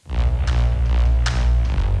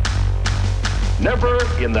Never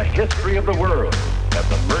in the history of the world have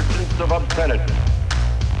the merchants of obscenity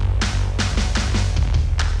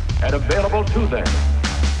had available to them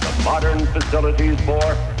the modern facilities for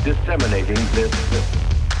disseminating this filth.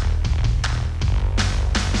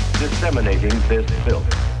 Disseminating this filth.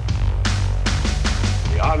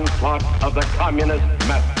 The onslaught of the communist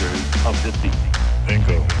masters of deceit.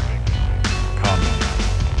 Bingo. Common.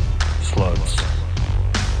 Slugs.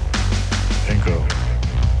 Bingo.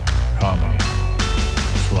 Common.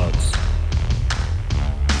 Slugs.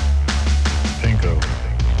 Bingo.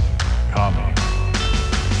 Common.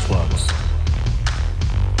 Slugs.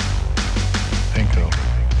 Bingo.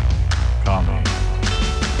 Common.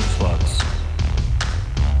 Slugs.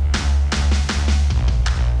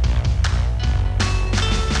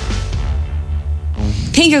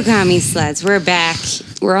 Pinko Kami Sluts, we're back.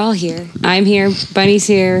 We're all here. I'm here. Bunny's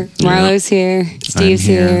here. Marlo's here. Steve's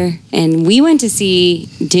here. And we went to see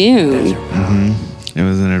Dune. Mm-hmm. It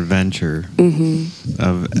was an adventure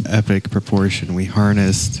of epic proportion. We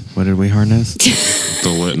harnessed, what did we harness? The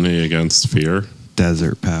litany against fear.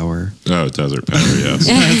 Desert power. Oh, desert power, yes.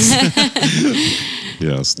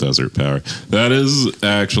 Yes, desert power. That is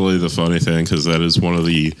actually the funny thing, because that is one of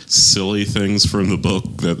the silly things from the book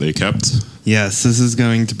that they kept. Yes, this is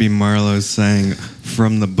going to be Marlo saying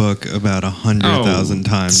from the book about 100,000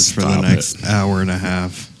 times for the next hour and a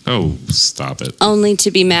half. Oh, stop it. Only to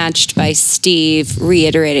be matched by Steve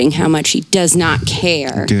reiterating how much he does not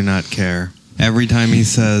care. Do not care. Every time he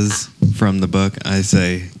says from the book, I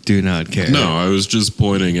say, do not care. No, I was just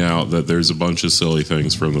pointing out that there's a bunch of silly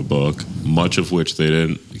things from the book, much of which they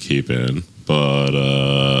didn't keep in,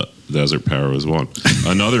 but desert power was one.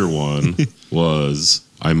 Another one was,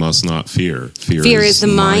 I must not fear. Fear is the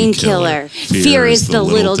mind killer. Fear is the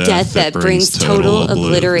little death that brings total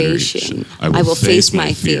obliteration. I will face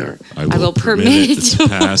my fear. I will permit it to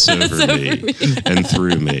pass over me and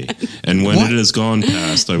through me. And when it has gone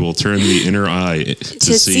past, I will turn the inner eye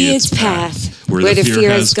to see its path. Where the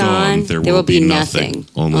fear has gone, there will be nothing.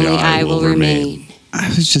 Only I will remain. I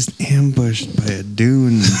was just ambushed by a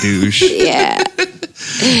Dune douche. Yeah.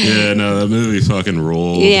 Yeah, no, that movie fucking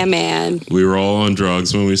ruled. Yeah, man. We were all on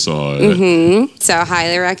drugs when we saw it. Mm-hmm. So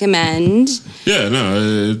highly recommend. Yeah, no,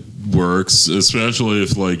 it works, especially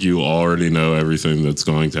if like you already know everything that's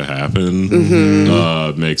going to happen.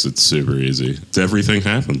 It makes it super easy. Everything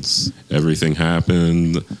happens. Everything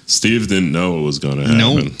happened. Steve didn't know it was going to happen.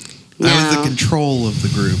 Nope. I was the control of the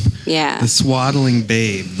group. Yeah. The swaddling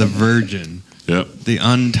babe, the virgin. Yep. The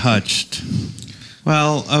untouched.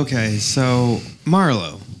 Well, okay, so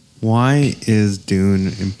Marlo, why is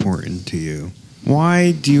Dune important to you?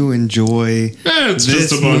 Why do you enjoy it's this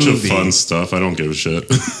just a bunch movie? of fun stuff. I don't give a shit.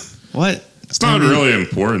 What? It's not really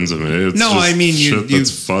important to me. It's No, just I mean, shit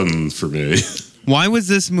that's fun for me. Why was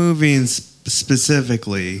this movie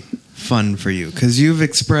specifically fun for you? Because you've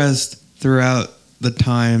expressed throughout the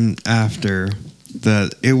time after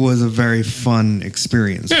that it was a very fun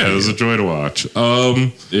experience. Yeah, it was a joy to watch.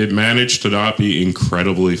 It managed to not be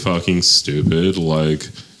incredibly fucking stupid like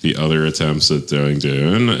the other attempts at doing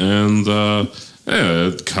Dune, and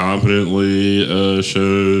it competently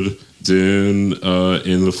showed Dune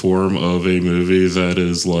in the form of a movie that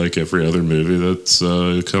is like every other movie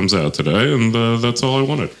that comes out today, and that's all I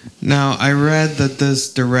wanted. Now, I read that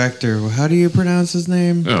this director, how do you pronounce his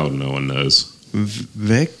name? Oh, no one knows.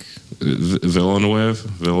 Vic? Villeneuve?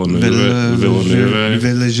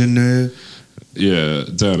 Yeah,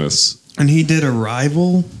 Dennis. And he did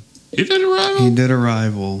Arrival? He did Arrival? He did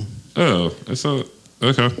Arrival. Oh, I thought...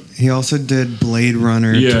 Okay. He also did Blade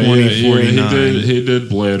Runner 2049. Yeah, he did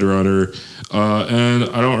Blade Runner. And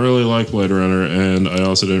I don't really like Blade Runner, and I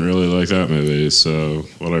also didn't really like that movie, so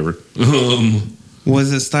whatever.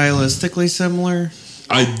 Was it stylistically similar?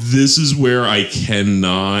 This is where I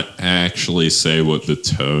cannot actually say what the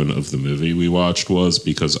tone of the movie we watched was,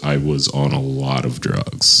 because I was on a lot of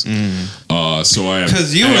drugs. So I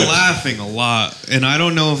because you were laughing a lot, and I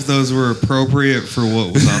don't know if those were appropriate for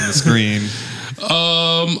what was on the screen.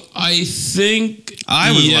 I think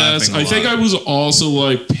I was laughing a lot. I think I was also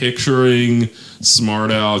like picturing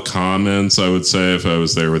smart aleck comments, I would say, if I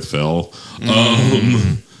was there with Phil.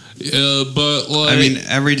 Yeah, but like, I mean,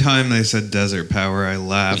 every time they said desert power, I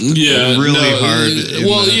laughed really hard.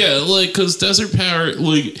 Well, yeah, like, because desert power,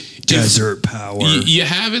 like, desert power. You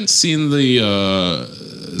haven't seen the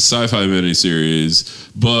sci-fi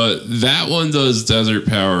miniseries, but that one does desert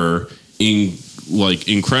power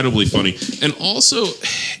incredibly funny. And also,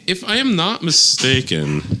 if I am not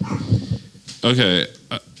mistaken, okay,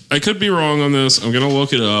 I could be wrong on this. I'm gonna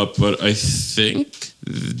look it up, but I think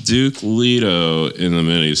Duke Leto in the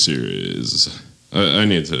miniseries I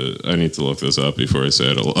need to look this up before I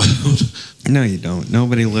say it aloud. No, you don't.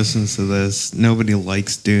 Nobody listens to this. Nobody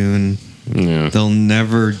likes Dune. Yeah. They'll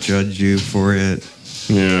never judge you for it.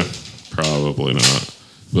 Yeah, probably not.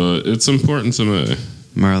 But it's important to me.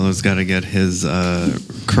 Marlo's got to get his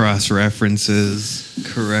cross references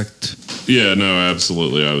correct. Yeah, no,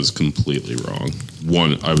 absolutely. I was completely wrong.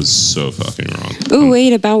 I was so fucking wrong. Ooh,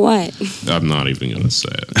 wait, about what? I'm not even going to say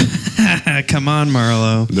it. Come on,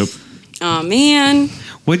 Marlo. Nope. Oh, man.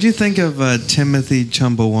 What'd you think of Timothy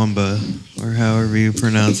Chumbawamba, or however you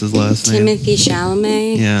pronounce his last name? Timothy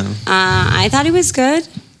Chalamet. Yeah. I thought he was good.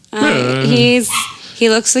 He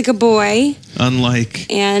looks like a boy,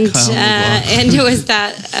 Unlike and Kyle MacLachlan. and it was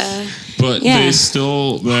that. But Yeah. they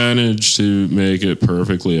still managed to make it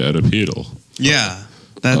perfectly Oedipedal. Yeah.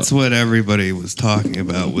 That's what everybody was talking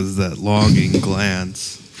about, was that longing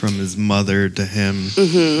glance from his mother to him.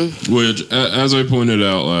 Which, as I pointed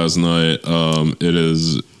out last night, it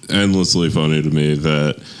is endlessly funny to me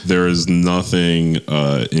that there is nothing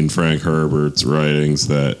in Frank Herbert's writings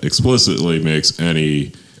that explicitly makes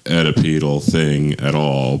any Oedipedal thing at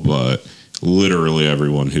all, but literally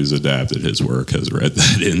everyone who's adapted his work has read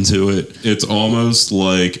that into it. It's almost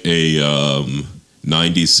like a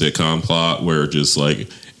 90s sitcom plot where just like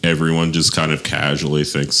everyone just kind of casually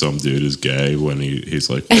thinks some dude is gay when he's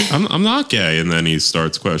like, I'm not gay, and then he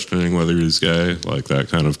starts questioning whether he's gay, like that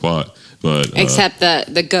kind of plot. But Except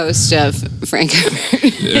the ghost of Frank Herbert.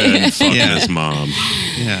 and fuck Yeah. his mom.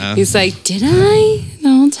 Yeah. He's like, did I the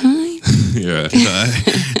whole time? Yeah.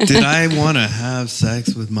 Did I want to have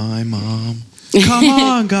sex with my mom? Come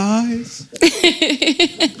on, guys.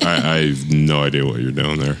 I have no idea what you're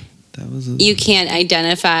doing there. That was a, You can't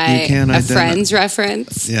identify You can't a identi- Friends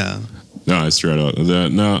reference. yeah. No, I straight up.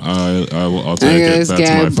 I'll take it. This That's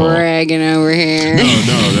guy my fault. bragging over here.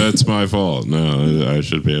 No, that's my fault. No, I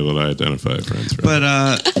should be able to identify friends. Right?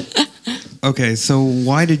 But okay, so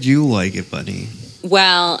why did you like it, Bunny?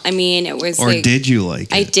 Well, I mean, it was Or like, did you like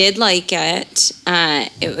it? I did like it.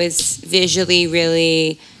 It was visually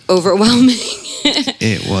really overwhelming,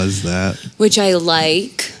 It was that. which I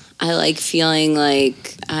like. I like feeling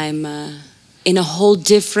like I'm in a whole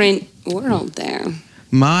different world there.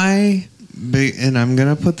 My big, and I'm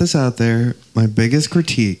gonna put this out there, my biggest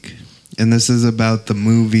critique, and this is about the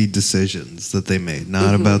movie decisions that they made,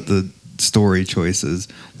 not about the story choices,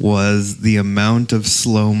 was the amount of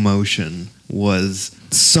slow motion was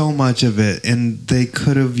so much of it, and they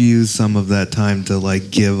could have used some of that time to like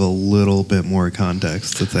give a little bit more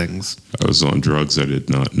context to things. I was on drugs. I did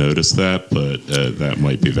not notice that, but that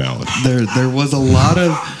might be valid. There was a lot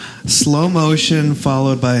of slow motion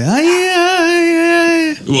followed by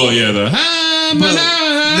Well, yeah,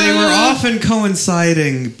 they were often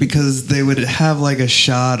coinciding because they would have like a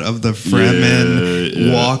shot of the Fremen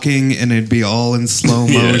Yeah. walking and it'd be all in slow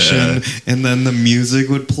motion and then the music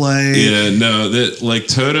would play. Yeah, no, that like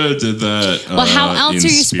Toto did that. Well, how else are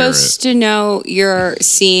you supposed to know you're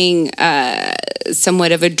seeing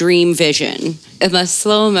somewhat of a dream vision unless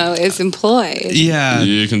slow-mo is employed? Yeah.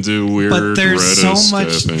 You can do weird. But there's so much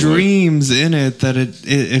rotoscoping, dreams in it that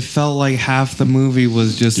it felt like half the movie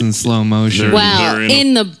was just in slow motion. There- Well, they're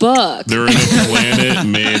in the book. They're in a planet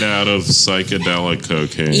made out of psychedelic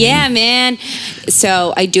cocaine. Yeah, man.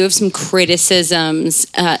 So I do have some criticisms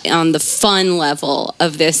on the fun level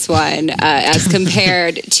of this one as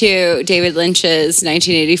compared to David Lynch's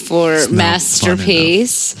 1984 It's not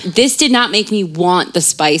masterpiece. This did not make me want the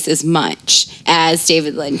spice as much as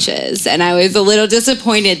David Lynch's. And I was a little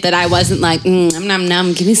disappointed that I wasn't like, nom, nom,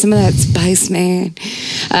 nom, give me some of that spice, man.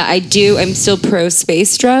 I'm still pro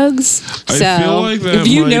space drugs. I So feel like that if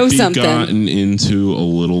you might know be something. gotten into a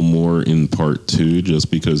little more in part 2, just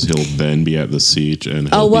because he'll then be at the siege and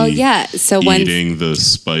he'll Oh, well, be yeah. So when eating the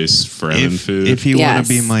spice Fremen food. If you want Yes.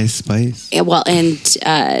 to be my spice. Yeah, well, and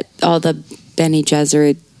all the Benny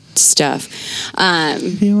Gesserit stuff.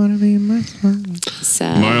 If you want to be my spice. So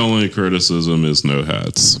My only criticism is no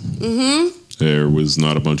hats. Mm-hmm. There was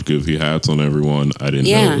not a bunch of goofy hats on everyone. I didn't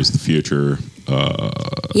know Yeah. it was the future.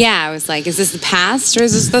 yeah, I was like, is this the past or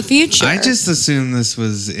is this the future? I just assumed this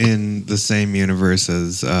was in the same universe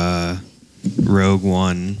as Rogue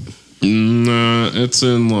One. Nah, it's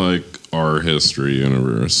in like our history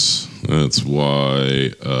universe. That's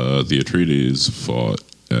why the Atreides fought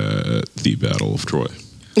at the Battle of Troy.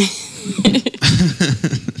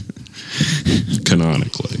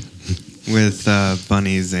 Canonically. With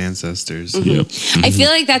Bunny's ancestors. Yep. I feel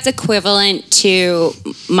like that's equivalent to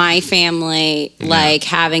my family, like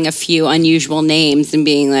having a few unusual names and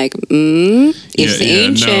being like, it's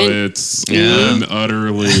ancient. No, it's an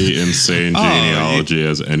utterly insane Oh, genealogy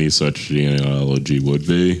as any such genealogy would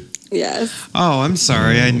be. Yes. Oh, I'm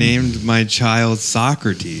sorry. I named my child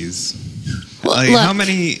Socrates. Well, Like, look, how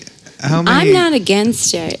many? I'm not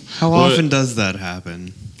against it. How What? often does that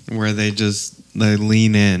happen? Where they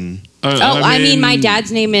lean in. I mean, my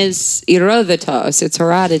dad's name is Herodotus. It's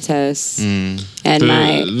Herodotus. And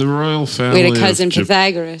the royal family we had a cousin, of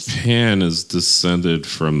Pythagoras. Japan is descended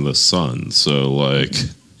from the sun. So, like,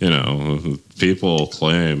 you know, people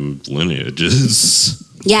claim lineages.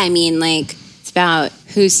 Yeah, I mean, like, it's about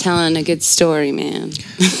who's telling a good story, man.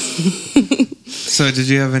 So, did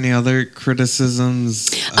you have any other criticisms?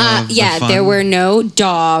 Of the Yeah, fun? there were no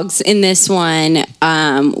dogs in this one,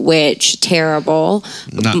 which terrible.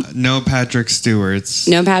 No Patrick Stewart's.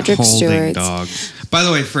 No Patrick holding Stewart's. dogs. By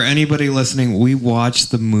the way, for anybody listening, we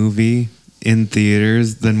watched the movie in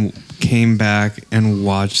theaters, then came back and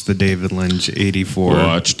watched the David Lynch 84.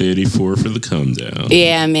 Watched 84 for the come down.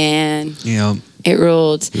 Yeah, man. Yeah. It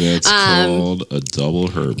ruled. That's called a double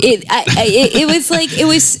Herbert. It was like it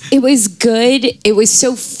was good. It was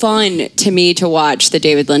so fun to me to watch the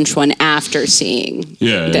David Lynch one after seeing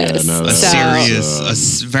this. no, A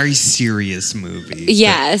that's very serious movie.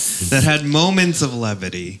 Yes. That had moments of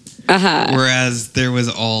levity. Whereas there was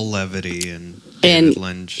all levity in David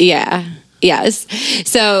Lynch. Yeah. Yes.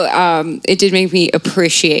 So it did make me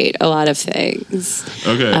appreciate a lot of things.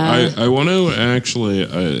 Okay, I want to actually,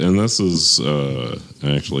 and this is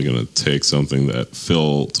actually going to take something that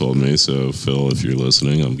Phil told me. So, Phil, if you're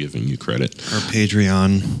listening, I'm giving you credit. Our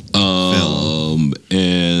Patreon.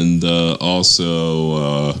 And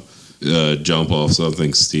also jump off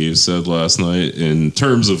something Steve said last night in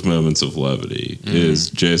terms of moments of levity is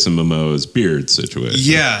Jason Momoa's beard situation.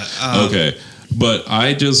 Yeah. Okay. But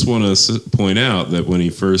I just want to point out that when he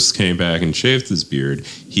first came back and shaved his beard,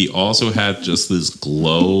 he also had just this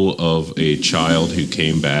glow of a child who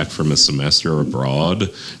came back from a semester abroad,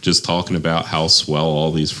 just talking about how swell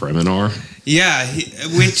all these Fremen are. Yeah,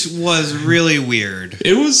 which was really weird.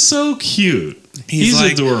 It was so cute. He's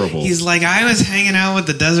like, adorable. He's like, I was hanging out with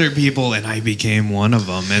the desert people and I became one of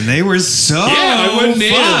them, and they were so fun.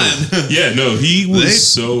 Yeah, no, he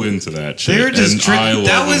was so into that shit. They were just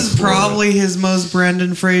that was probably his most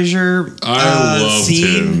Brendan Fraser I loved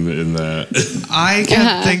scene. him in that. I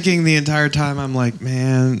kept thinking the entire time, I'm like,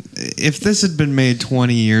 man, if this had been made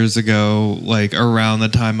 20 years ago, like around the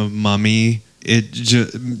time of Mummy,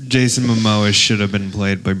 Jason Momoa should have been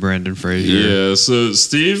played by Brendan Fraser. Yeah, so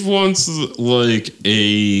Steve wants like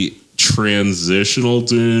a transitional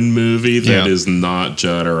Dune movie that is not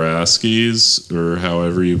Jodorowsky's, or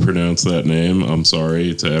however you pronounce that name. I'm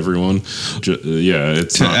sorry to everyone.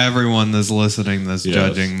 It's to not everyone that's listening, that's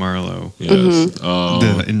judging Marlowe. Yes.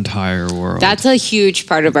 The entire world. That's a huge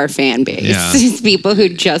part of our fan base. Yeah. It's people who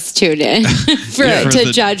just tune in to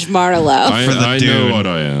judge Marlowe. I know what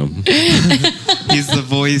I am. He's the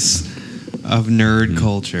voice of nerd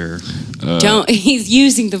culture. He's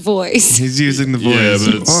using the voice. He's using the voice.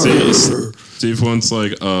 Yeah, but Steve wants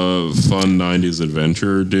like a fun 90s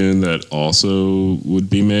adventure Dune that also would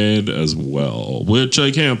be made as well, which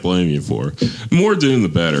I can't blame you for. More Dune the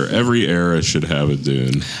better. Every era should have a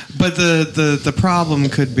Dune. But the problem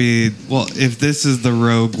could be, well, if this is the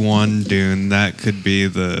Rogue One Dune, that could be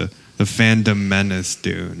the Phantom Menace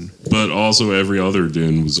Dune. But also every other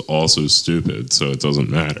Dune was also stupid, so it doesn't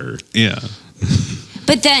matter. Yeah.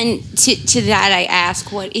 But then to that I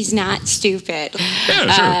ask, what is not stupid?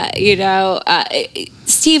 Yeah, sure.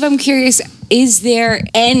 Steve, I'm curious, is there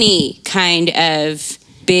any kind of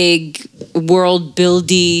big world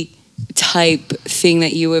buildy type thing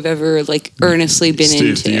that you have ever like earnestly been Steve,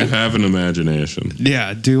 into? do you have an imagination?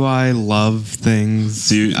 Yeah. Do I love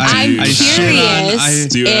things? I'm curious.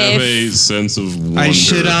 Do you have a sense of wonder? I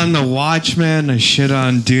shit on The Watchmen. I shit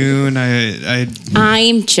on Dune.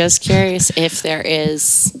 I'm just curious if there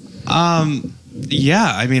is.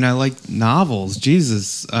 Yeah, I mean, I like novels.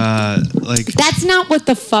 Jesus, like That's not what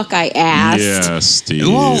the fuck I asked. Yeah, Steve.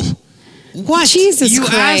 Well, what? Jesus you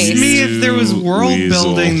Christ. asked me if there was world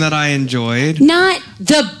Weasel. building that I enjoyed. Not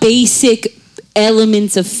the basic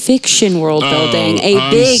elements of fiction world building.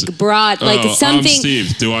 Broad, like something.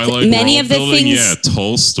 Steve, do I like many world of the building? things. Yeah,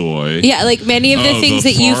 Tolstoy. Yeah, like many of the things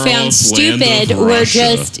the that you far-off found land stupid of were Russia.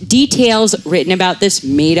 just details written about this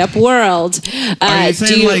made-up world. Are you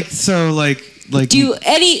saying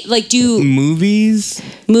do movies,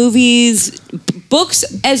 books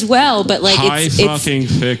as well? But like High it's fucking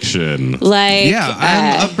fiction. like Yeah,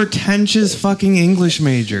 I'm a pretentious fucking English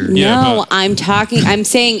major. Yeah, no, but- I'm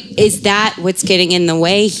saying, is that what's getting in the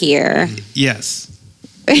way here? Yes.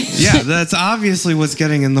 Yeah, that's obviously what's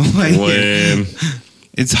getting in the way. Lame.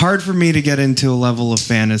 It's hard for me to get into a level of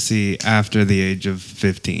fantasy after the age of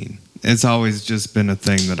 15. it's always just been a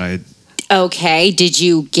thing that I. Okay, did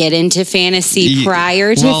you get into fantasy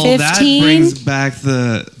prior to well, 15? That brings back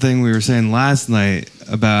the thing we were saying last night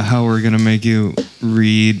about how we're going to make you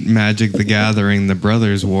read Magic the Gathering, The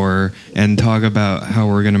Brothers War, and talk about how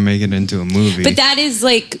we're going to make it into a movie. But that is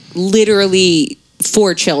like literally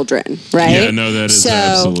for children, right? Yeah, no, that is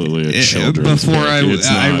absolutely a children's Before book. It's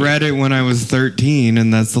I not- read it when I was 13,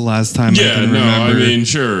 and that's the last time I Yeah, can no, remember. I mean,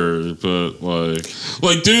 sure, but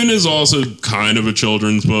like Dune is also kind of a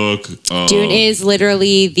children's book. Dune is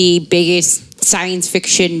literally the biggest science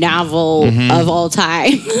fiction novel of all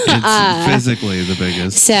time. It's physically the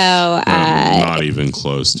biggest. So, not even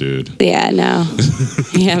close, dude. yeah, no.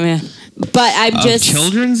 Yeah, man. But I'm just.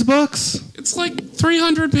 Children's books? It's like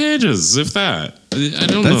 300 pages, if that. I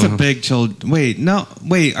don't That's know. a big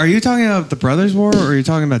Wait, are you talking about The Brothers War, or are you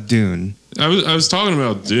talking about Dune? I was talking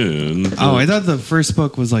about Dune. Oh, I thought the first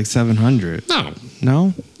book was like 700.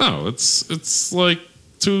 No, it's like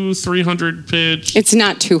 200-300 page. It's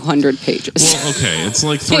not 200 pages. Well, okay, it's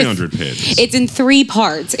like 300 pages. It's in 3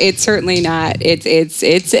 parts. It's certainly not.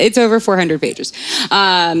 It's over 400 pages.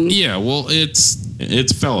 Yeah, well, it's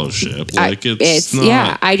fellowship. Like it's not.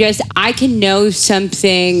 Yeah. I can know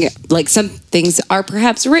something, like some things are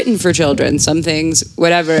perhaps written for children, some things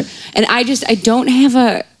whatever, and I don't have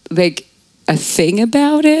a thing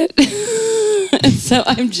about it. So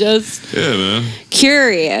I'm just Yeah, man.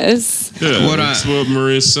 curious. Yeah, that's what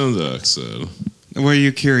Maurice Sendak said. What are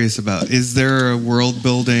you curious about? Is there a world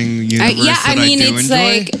building universe I mean, do it's enjoy?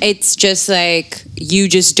 like it's just like you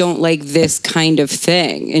just don't like this kind of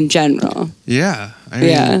thing in general. Yeah. I mean,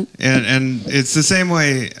 Yeah. And it's the same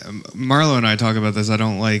way Marlo and I talk about this. I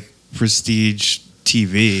don't like prestige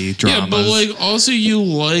TV dramas. Yeah, but like also you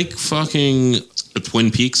like fucking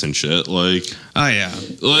Twin Peaks and shit. Like, oh yeah.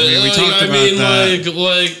 like, we talked about that.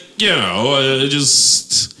 like you know,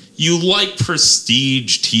 just you like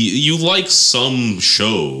prestige TV. You like some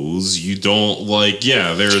shows. You don't like.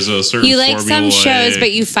 Yeah, there's a certain. You like some shows,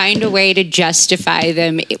 but you find a way to justify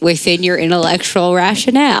them within your intellectual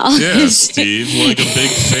rationale. Yeah, Steve, like a big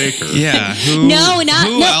faker. Yeah. Who No.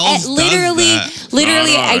 else Literally, does that?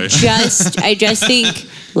 literally. Not I just think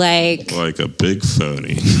like Like a big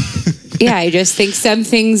phony. yeah. I just think some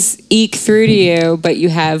things eke through to you, but you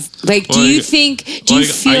have like. Do you think? Do you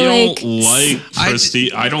feel I like? don't like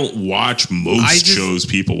prestige. I don't watch most shows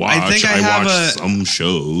people watch. I think I have watch some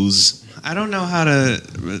shows. I don't know how to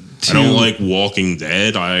I don't like Walking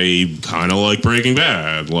Dead. I kind of like Breaking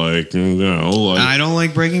Bad. Like, you know, like. I don't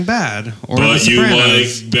like Breaking Bad or The But you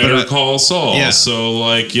Sopranos, like Better but Call Saul. yeah. So,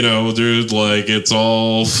 like, you know, dude, like, it's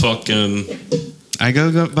all fucking. I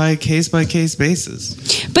go by case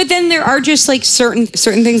basis. But then there are just like certain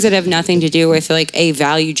things that have nothing to do with like a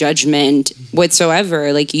value judgment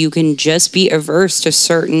whatsoever. Like you can just be averse to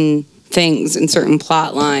certain things and certain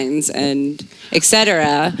plot lines and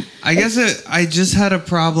etc. I guess I just had a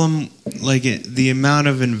problem, like the amount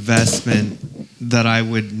of investment that I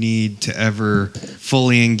would need to ever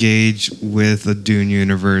fully engage with the Dune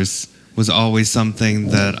universe was always something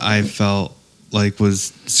that I felt like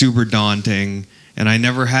was super daunting. And I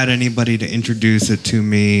never had anybody to introduce it to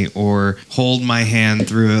me or hold my hand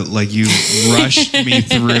through it like you rushed me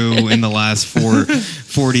through in the last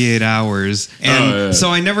 48 hours. And so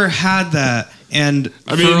I never had that. And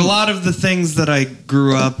for a lot of the things that I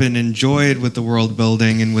grew up and enjoyed with the world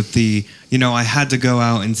building and with the, you know, I had to go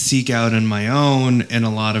out and seek out on my own and a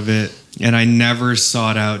lot of it. And I never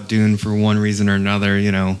sought out Dune for one reason or another.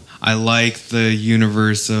 You know, I like the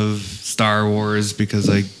universe of Star Wars because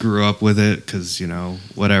I grew up with it because, you know,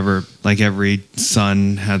 whatever. Like every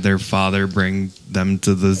son had their father bring them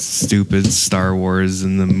to the stupid Star Wars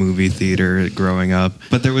in the movie theater growing up.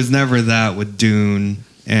 But there was never that with Dune.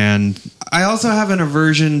 And I also have an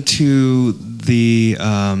aversion to the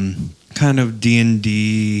kind of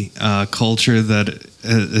D&D culture that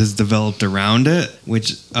has developed around it,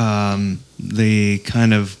 which the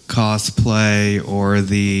kind of cosplay or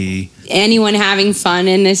the Anyone having fun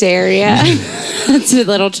in this area? That's a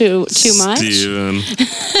little too much. Steven.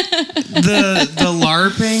 the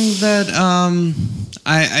LARPing that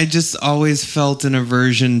I just always felt an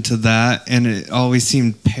aversion to that, and it always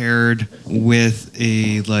seemed paired with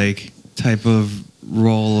a like type of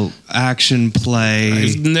role action play.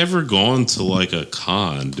 I've never gone to like a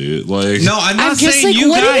con, dude. Like, No, I'm not I'm just saying like, you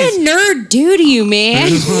what guys. did a nerd do to you, man?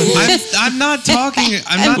 I'm not talking.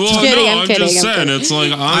 I'm not. well, kidding, no, I'm I'm kidding, just I'm saying. kidding. It's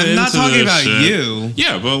like I'm into not talking this about shit. you.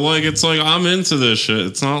 Yeah, but like it's like I'm into this shit.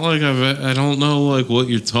 It's not like I don't know like what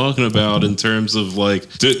you're talking about in terms of like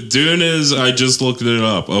Dune is. I just looked it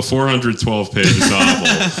up. A 412-page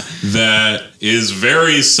novel that is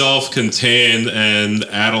very self-contained and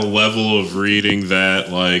at a level of reading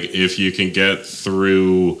that like if you can get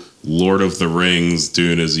through Lord of the Rings,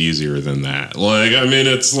 Dune is easier than that. Like, I mean,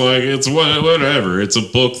 it's like, it's whatever. It's a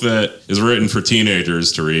book that is written for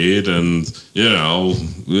teenagers to read, and, you know,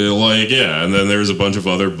 like, yeah. And then there's a bunch of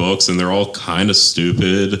other books, and they're all kind of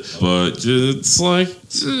stupid, but it's like,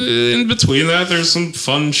 in between that, there's some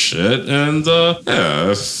fun shit. And,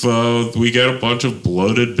 yeah, if we get a bunch of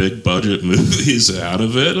bloated, big budget movies out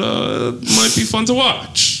of it, it might be fun to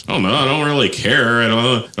watch. I don't know. I don't really care.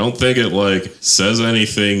 I don't think it, like, says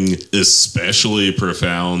anything especially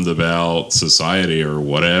profound about society or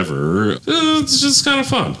whatever. It's just kind of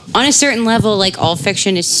fun. On a certain level, like all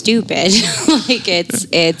fiction is stupid. Like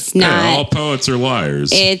it's not. Yeah, all poets are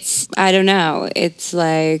liars. It's I don't know. It's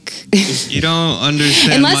like You don't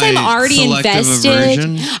understand. unless I'm my already selective invested.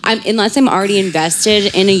 aversion. Unless I'm already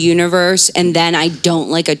invested in a universe, and then I don't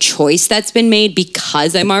like a choice that's been made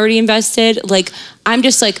because I'm already invested. Like I'm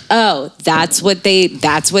just like, oh, that's what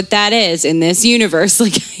that is in this universe.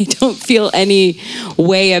 Like I don't feel any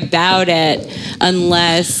way about it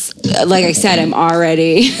unless, like I said, I'm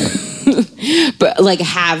already, but like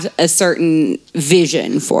have a certain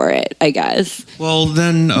vision for it, I guess. Well,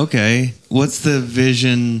 then, okay. What's the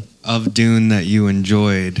vision of Dune that you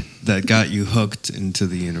enjoyed that got you hooked into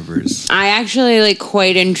the universe? I actually like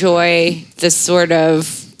quite enjoy the sort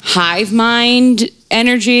of hive mind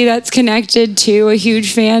energy that's connected to a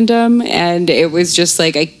huge fandom, and it was just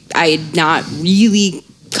like I had not really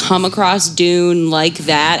come across Dune like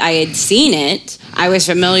that. I had seen it. I was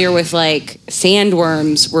familiar with like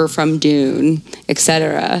sandworms were from Dune,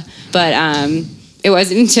 etc. But it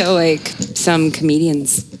wasn't until like some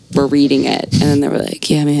comedians were reading it, and then they were like,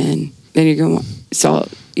 "Yeah, man, then you're gonna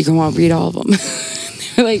want to read all of them."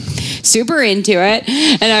 They were like super into it,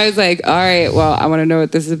 and I was like, "All right, well, I want to know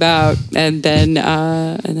what this is about." And then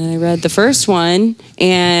I read the first one,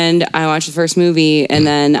 and I watched the first movie, and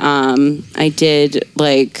then I did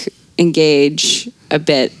like engage a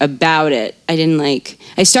bit about it.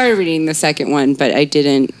 I started reading the second one, but I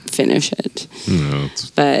didn't finish it. No,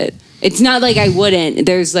 But it's not like I wouldn't.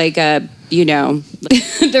 There's like a,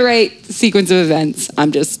 the right sequence of events.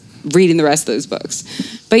 I'm just reading the rest of those books.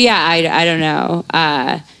 But yeah, I don't know.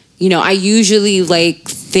 I usually like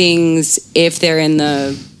things if they're in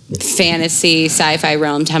the fantasy, sci-fi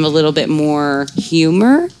realm to have a little bit more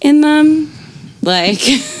humor in them. Like,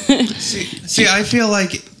 See, I feel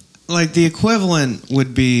like the equivalent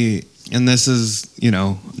would be, and this is,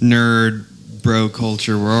 nerd bro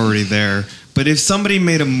culture, we're already there. But if somebody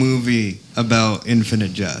made a movie about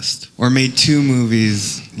Infinite Jest, or made two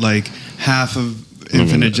movies, like half of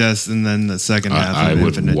Infinite Jest and then the second half I of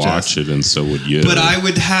would Infinite watch Jest, it, and so would you. but I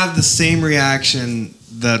would have the same reaction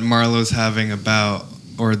that Marlo's having about,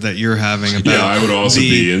 or that you're having about. Yeah, I would also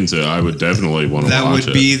be into. I would definitely want to watch it. That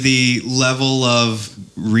would be the level of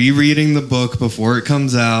rereading the book before it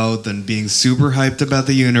comes out, then being super hyped about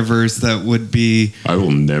the universe. That would be. I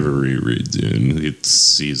will never reread Dune.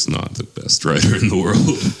 He's not the best writer in the world.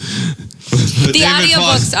 But the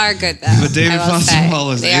audiobooks are good, though. But David I will Foster say.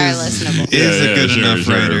 Wallace They are is listenable. a good enough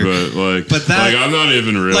writer. But that, I'm not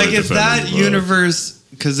even really. like if that defending the book. universe,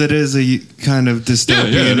 because it is a kind of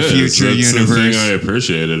dystopian it is. future That's universe. the thing I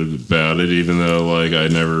appreciated about it, even though like I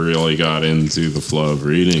never really got into the flow of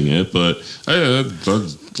reading it. But I'd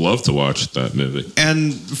love to watch that movie.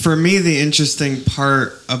 And for me, the interesting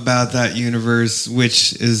part about that universe,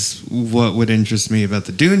 which is what would interest me about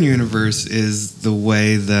the Dune universe, is the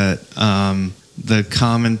way that the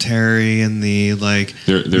commentary and the like.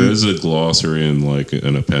 There is a glossary and like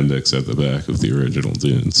an appendix at the back of the original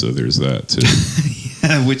Dune, so there's that too.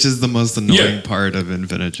 Which is the most annoying Yeah. part of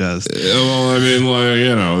Infinite Jest. Well, I mean,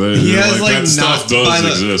 like He has like, like that stuff does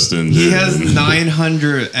exist in Dune. He has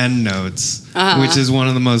 900 endnotes, which is one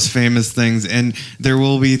of the most famous things. And there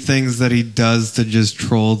will be things that he does to just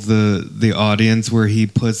troll the audience, where he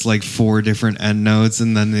puts like 4 different endnotes,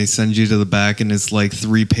 and then they send you to the back, and it's like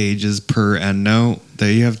 3 pages per endnote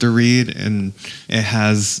that you have to read, and it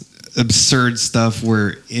has absurd stuff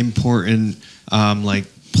where important like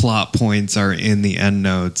plot points are in the end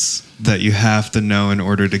notes that you have to know in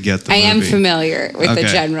order to get the I am movie. familiar with the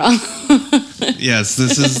Okay. general. Yes,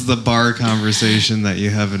 this is the bar conversation that you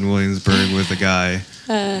have in Williamsburg with a guy.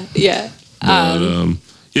 Yeah. But,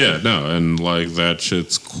 yeah, no, and like that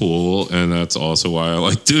shit's cool, and that's also why I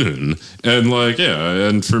like Dune. And like, yeah,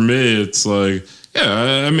 and for me, it's like,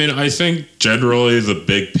 yeah, I mean, I think generally the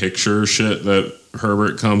big picture shit that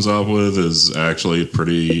Herbert comes up with is actually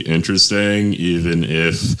pretty interesting, even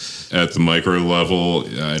if at the micro level,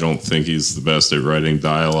 I don't think he's the best at writing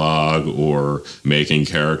dialogue or making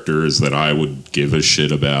characters that I would give a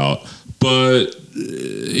shit about. But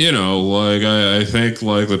you know, like I think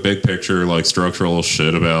like the big picture, like structural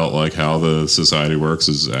shit about like how the society works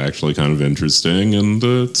is actually kind of interesting, and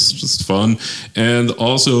it's just fun. And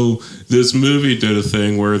also, this movie did a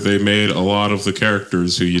thing where they made a lot of the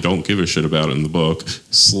characters who you don't give a shit about in the book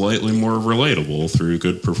slightly more relatable through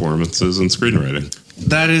good performances and screenwriting.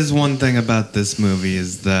 That is one thing about this movie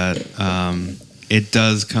is that it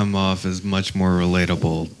does come off as much more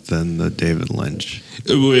relatable than the David Lynch.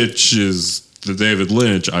 Which is the David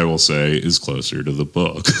Lynch, I will say, is closer to the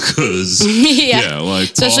book because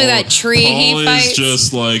like Especially Paul, that tree he Paul fights, is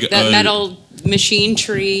just like that metal machine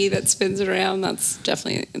tree that spins around. That's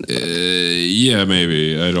definitely in the book. Yeah,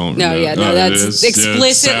 maybe I don't. No, know. yeah, no, that's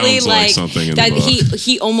explicitly it sounds like something in that. the book.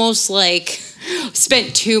 He almost like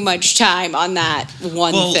spent too much time on that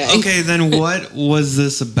one thing. Okay, then what was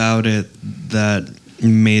this about it that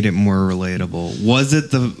made it more relatable? Was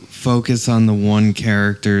it the focus on the one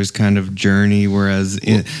character's kind of journey, whereas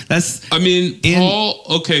I mean,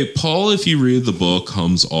 Paul, if you read the book,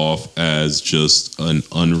 comes off as just an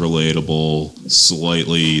unrelatable,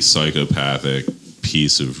 slightly psychopathic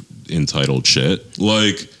piece of entitled shit.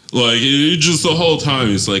 Like it just the whole time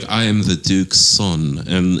he's like, I am the Duke's son,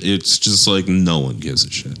 and it's just like no one gives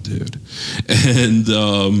a shit, dude. And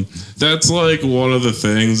that's like one of the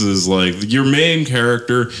things is like your main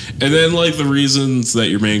character, and then like the reasons that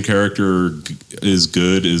your main character is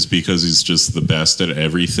good is because he's just the best at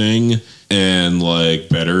everything and like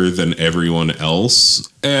better than everyone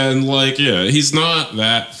else. And like, yeah, he's not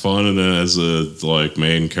that fun as a like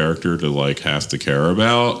main character to like have to care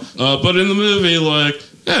about. But in the movie, like,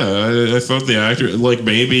 yeah, I thought the actor, like,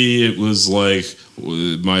 maybe it was like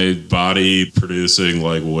my body producing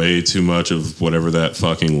like way too much of whatever that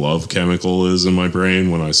fucking love chemical is in my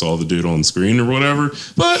brain when I saw the dude on screen or whatever.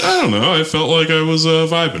 But I don't know, I felt like I was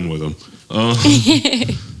vibing with him.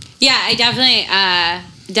 Yeah, I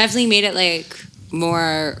definitely made it like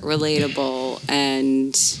more relatable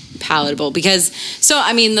and palatable because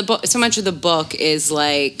I mean the book, so much of the book is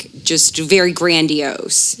like just very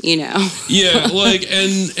grandiose, you know. Yeah, like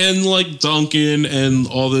and like Duncan and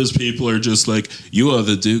all those people are just like, you are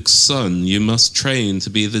the Duke's son, you must train to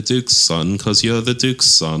be the Duke's son because you're the Duke's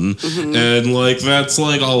son. And like that's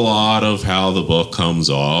like a lot of how the book comes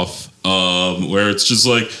off, where it's just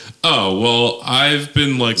like, oh, well, I've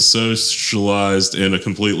been like socialized in a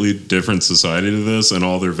completely different society to this, and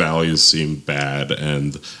all their values seem bad,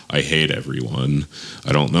 and I hate everyone.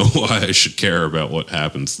 I don't know why I should care about what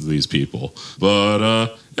happens to these people. But,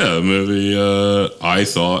 yeah, the movie, I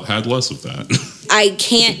thought, had less of that. I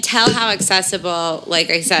can't tell how accessible,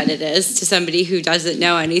 like I said, it is to somebody who doesn't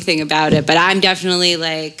know anything about it, but I'm definitely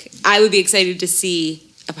like, I would be excited to see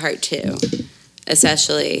a part 2,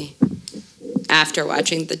 especially after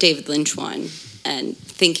watching the David Lynch one and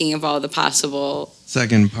thinking of all the possible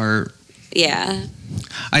second part. Yeah.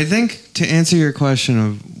 I think to answer your question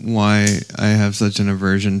of why I have such an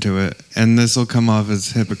aversion to it, and this will come off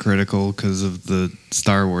as hypocritical because of the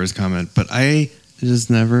Star Wars comment, but I just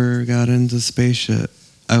never got into space shit.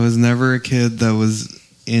 I was never a kid that was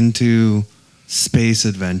into space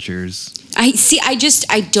adventures. I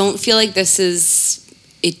don't feel like this is,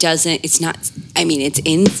 it's not, I mean, it's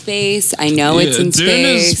in space. I know it's in Dune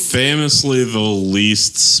space. is famously the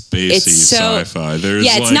least spacey sci-fi.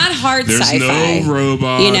 It's not hard sci-fi. There's no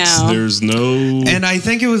robots. You know? There's no And I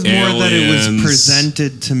think it was more that it was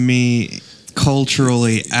presented to me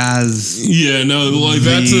culturally as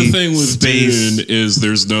that's the thing with space. Dune is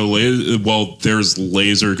there's no there's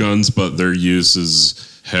laser guns, but their use is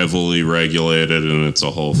heavily regulated, and it's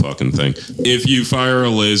a whole fucking thing. If you fire a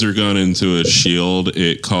laser gun into a shield,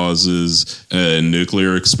 it causes a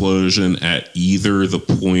nuclear explosion at either the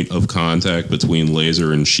point of contact between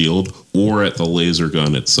laser and shield or at the laser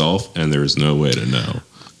gun itself, and there's no way to know.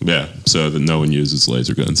 Yeah, so that no one uses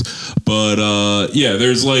laser guns. But,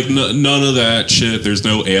 there's like none of that shit. There's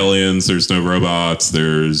no aliens. There's no robots.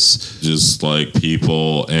 There's just like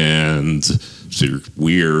people and super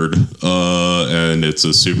weird, and it's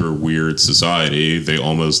a super weird society. They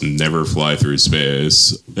almost never fly through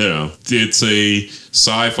space. You know, it's a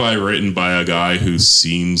sci-fi written by a guy who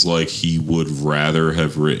seems like he would rather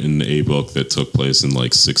have written a book that took place in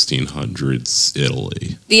like 1600s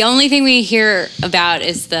Italy. The only thing we hear about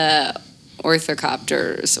is the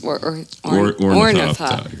orthocopters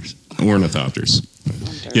ornithopters. Ornithopters.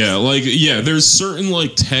 Yeah, there's certain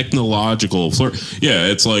like technological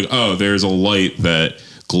it's like, oh, there's a light that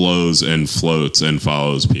glows and floats and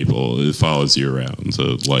follows people. It follows you around.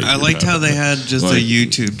 So like, I liked how they had just a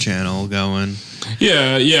YouTube channel going.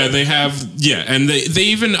 Yeah, they have, and they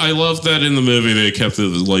even, I love that in the movie they kept the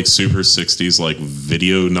like super 60s like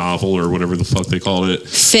video novel or whatever the fuck they called it.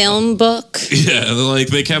 Film book. Yeah, like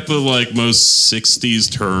they kept the like most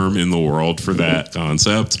 60s term in the world for that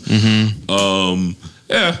concept. Mm-hmm.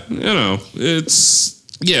 Yeah, you know, it's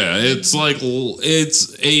like,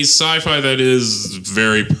 it's a sci-fi that is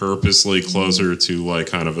very purposely closer to like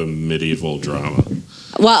kind of a medieval drama.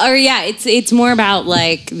 Well, it's more about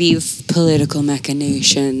like these political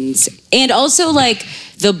machinations, and also like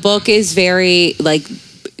the book is very like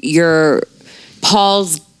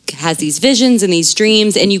Paul's has these visions and these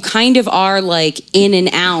dreams, and you kind of are like in and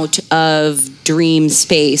out of dream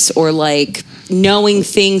space, or like knowing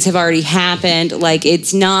things have already happened. Like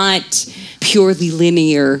it's not purely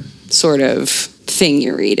linear sort of thing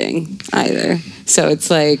you're reading either. So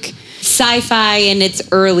it's like sci-fi in its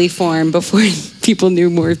early form before people knew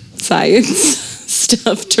more science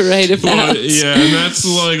stuff to write about. Yeah, and that's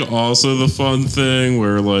like also the fun thing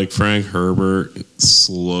where like Frank Herbert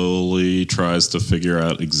slowly tries to figure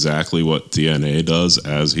out exactly what DNA does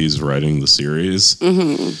as he's writing the series.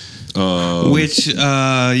 Mm-hmm. Which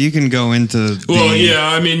you can go into. Well, yeah,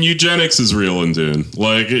 I mean, eugenics is real in Dune.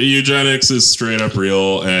 Like, eugenics is straight up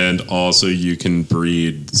real, and also you can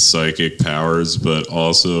breed psychic powers, but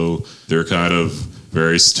also they're kind of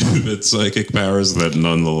very stupid psychic powers that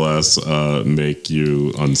nonetheless make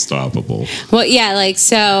you unstoppable. Well, yeah, like,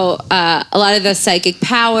 so a lot of the psychic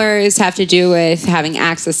powers have to do with having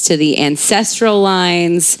access to the ancestral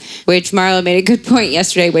lines, which Marlo made a good point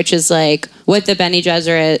yesterday, which is like what the Bene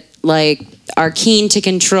Gesserit like are keen to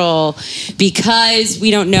control because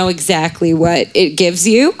we don't know exactly what it gives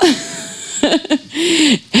you.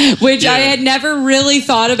 Which I had never really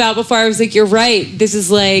thought about before. I was like, you're right. This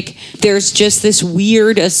is like, there's just this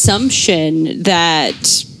weird assumption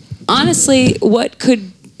that, honestly, what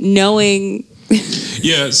could knowing...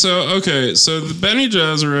 Yeah, so the Bene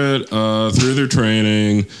Gesserit, through their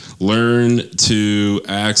training, learn to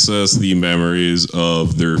access the memories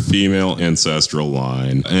of their female ancestral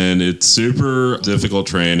line. And it's super difficult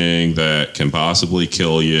training that can possibly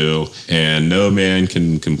kill you, and no man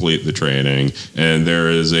can complete the training. And there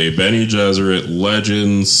is a Bene Gesserit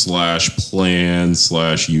legend /plan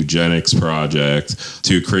 /eugenics project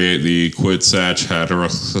to create the Kwisatz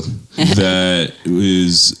Haderach that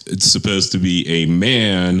is supposed to be a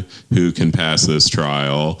man who can pass this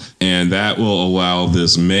trial, and that will allow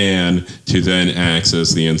this man to then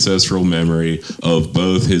access the ancestral memory of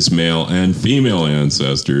both his male and female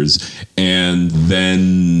ancestors, and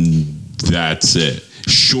then that's it.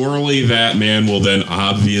 Surely that man will then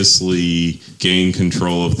obviously gain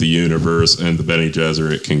control of the universe, and the Bene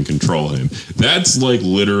Gesserit can control him. That's like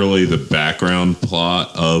literally the background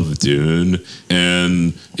plot of Dune,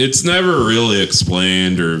 and it's never really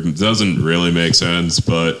explained or doesn't really make sense,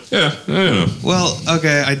 but yeah, I don't know. Well,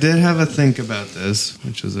 okay, I did have a think about this,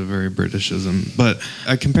 which is a very Britishism, but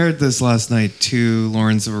I compared this last night to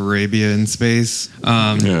Lawrence of Arabia in space.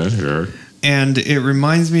 Yeah, sure. And it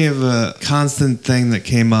reminds me of a constant thing that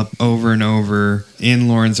came up over and over in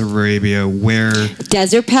Lawrence of Arabia, where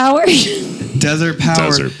Desert power? Desert power.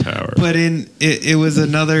 Desert power. But it was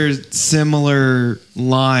another similar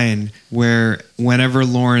line where whenever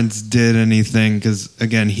Lawrence did anything, because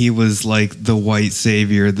again, he was like the white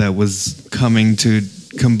savior that was coming to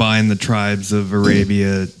combine the tribes of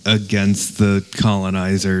Arabia against the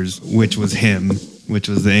colonizers, which was him, which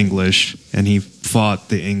was the English, and he fought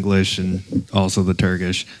the English and also the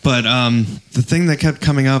Turkish. But the thing that kept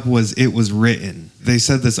coming up was it was written. They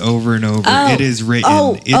said this over and over. Oh. It is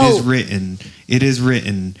written. It is written. It is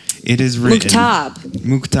written. It is written.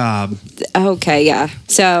 Muktab. Okay, yeah.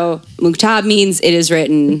 So Muktab means it is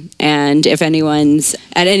written, and if anyone's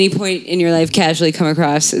at any point in your life casually come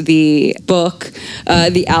across the book,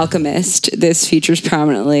 The Alchemist, this features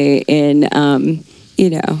prominently in,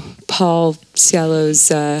 Paul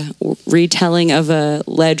Cialo's retelling of a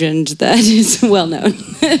legend that is well known.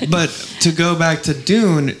 But to go back to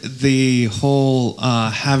Dune, the whole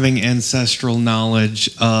having ancestral knowledge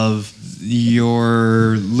of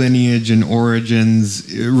your lineage and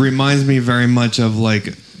origins, it reminds me very much of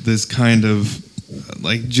like this kind of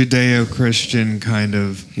like Judeo-Christian kind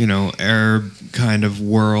of, Arab kind of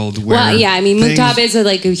world where Well, yeah, I mean, things- Muktab is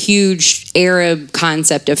like a huge Arab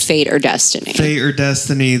concept of fate or destiny. fate or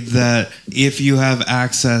destiny, that if you have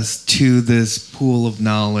access to this pool of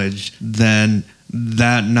knowledge, then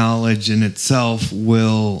that knowledge in itself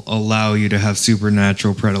will allow you to have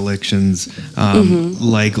supernatural predilections,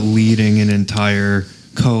 like leading an entire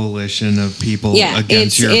coalition of people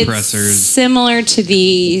against your oppressors. Similar to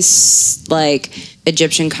the like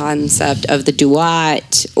Egyptian concept of the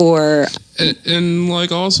Duat, or And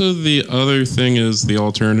like also the other thing is the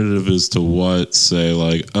alternative is to what, say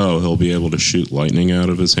like, oh, he'll be able to shoot lightning out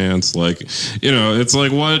of his hands. Like, it's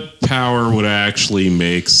like what power would actually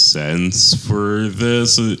make sense for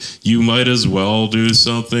this? You might as well do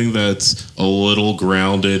something that's a little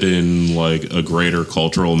grounded in like a greater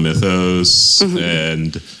cultural mythos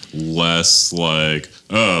and less like,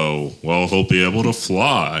 oh, well, he'll be able to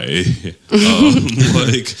fly.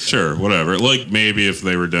 Like, sure, whatever. Like, maybe if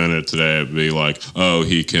they were doing it today, it'd be like, oh,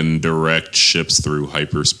 he can direct ships through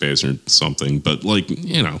hyperspace or something. But, like,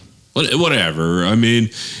 whatever. I mean,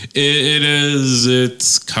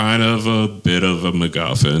 it's kind of a bit of a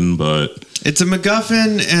MacGuffin, but... It's a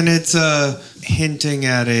MacGuffin, and it's hinting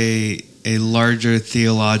at a larger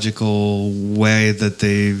theological way that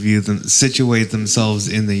they situate themselves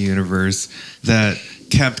in the universe that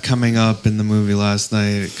kept coming up in the movie last night.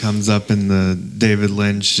 It comes up in the David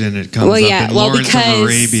Lynch, and it comes up in Lawrence of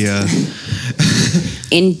Arabia.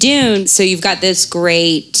 in Dune, so you've got this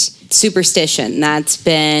great superstition that's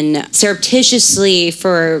been surreptitiously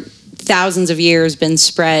for thousands of years been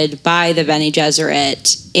spread by the Bene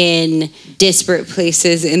Gesserit in disparate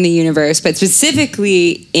places in the universe, but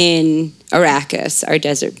specifically in Arrakis, our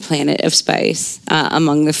desert planet of spice,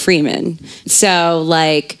 among the Freemen. So,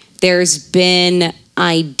 like, there's been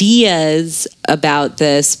ideas about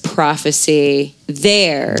this prophecy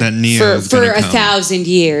there that Neo for 1,000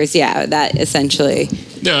 years. Yeah, that essentially.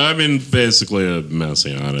 Yeah, I mean, basically a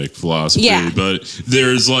messianic philosophy, Yeah. but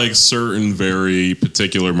there's like certain very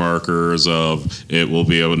particular markers of it will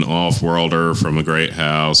be an off-worlder from a great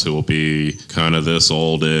house who will be kind of this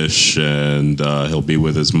oldish, and he'll be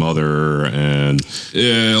with his mother, and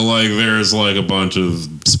like there's like a bunch of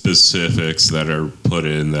specifics that are put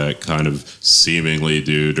in that kind of seemingly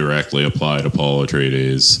do directly apply to Paul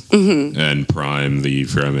Atreides and prime the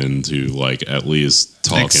Fremen to like at least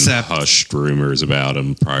talk in hushed rumors about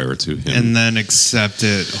him prior to him. And then accept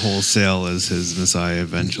it wholesale as his Messiah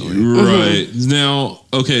eventually. Right. Now,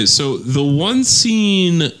 okay, so the one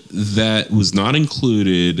scene that was not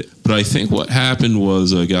included, but I think what happened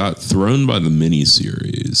was I got thrown by the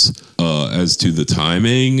miniseries as to the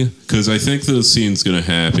timing, because I think the scene's going to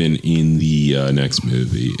happen in the next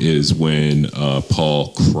movie, is when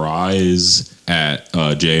Paul cries at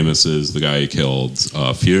Jameis's, the guy he killed,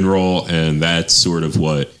 funeral, and that's sort of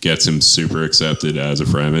what gets him super accepted as a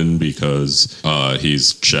Fremen, because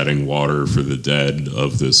he's shedding water for the dead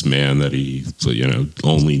of this man that he,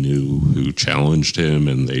 only knew who challenged him,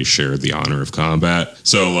 and they shared the honor of combat.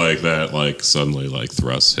 So like that, like suddenly like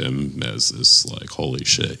thrusts him as this like, holy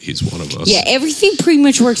shit, he's one of us. Yeah, everything pretty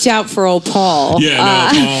much works out for old Paul. Yeah,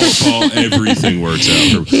 no, Paul, everything works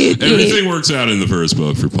out. Everything works out in the first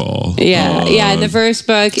book for Paul. Yeah, in the first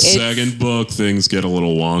book. Second book, things get a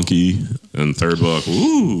little wonky. And third book,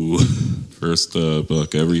 ooh. First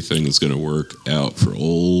book, everything is going to work out for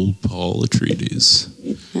old Paul Atreides.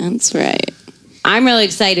 That's right. I'm really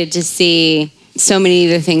excited to see so many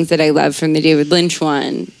of the things that I love from the David Lynch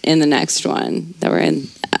one in the next one that were in,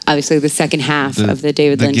 obviously, the second half of the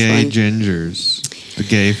David Lynch one. The gay gingers. The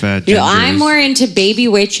gay fat gingers. I'm more into baby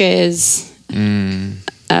witches,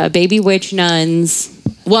 baby witch nuns.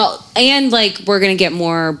 Well, and like we're going to get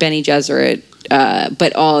more Bene Gesserit,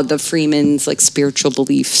 but all of the Freeman's like spiritual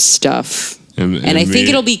belief stuff. And I think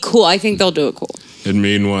it'll be cool. I think they'll do it cool. And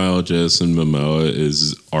meanwhile, Jason Momoa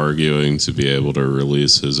is arguing to be able to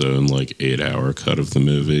release his own like 8-hour cut of the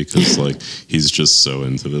movie because like he's just so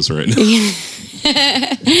into this right now.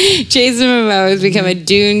 Jason Momoa has become a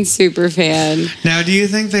Dune super fan. Now, do you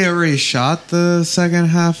think they already shot the second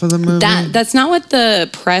half of the movie? That's not what the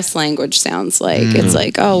press language sounds like. It's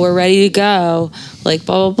like, oh, we're ready to go, like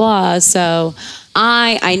blah blah blah. So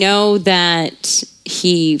I know that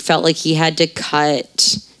he felt like he had to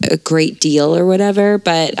cut a great deal or whatever,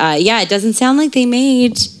 but yeah, it doesn't sound like they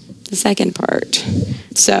made the second part.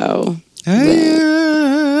 So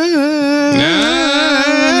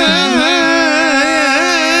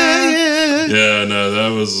Yeah, no, that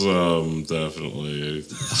was was definitely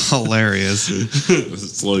Hilarious.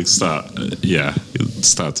 it's like stop. Yeah,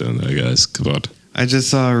 stop doing that, guys. Come on. I just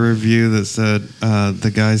saw a review that said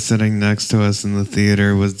the guy sitting next to us in the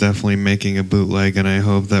theater was definitely making a bootleg, and I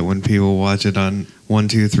hope that when people watch it on 1,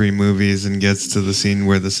 2, 3 movies and gets to the scene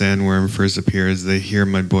where the sandworm first appears, they hear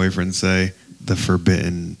my boyfriend say, "The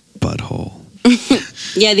forbidden butthole."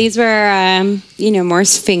 Yeah, these were, more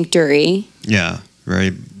sphinctery. Yeah,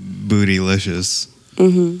 very bootylicious.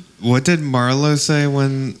 Mm-hmm. What did Marlo say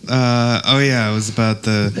when? It was about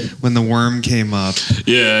when the worm came up.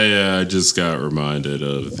 Yeah. I just got reminded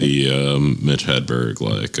of the Mitch Hedberg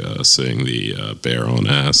seeing the bear on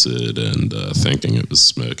acid and thinking it was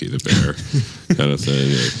Smokey the Bear kind of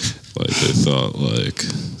thing. Like they thought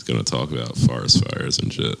it's gonna talk about forest fires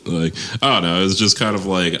and shit. Like I don't know. It was just kind of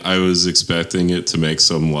like I was expecting it to make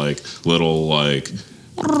some little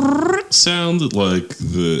sound like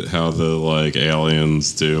how the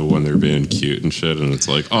aliens do when they're being cute and shit, and it's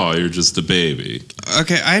like, oh, you're just a baby.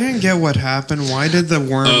 Okay, I didn't get what happened. Why did the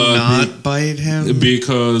worm not bite him?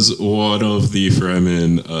 Because one of the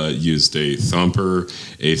Fremen used a thumper.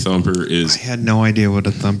 A thumper is... I had no idea what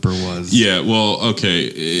a thumper was. Yeah, well, okay,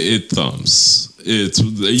 it thumps. It's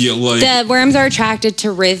the worms are attracted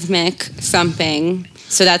to rhythmic thumping.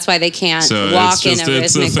 So that's why they can't walk in a rhythmic way.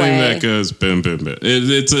 It's a thing that goes boom, boom, boom.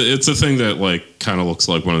 It's a thing that kind of looks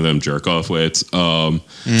like one of them jerk off weights. A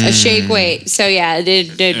shake weight. So yeah,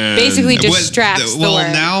 it basically distracts the worm.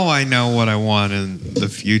 Well, now I know what I want in the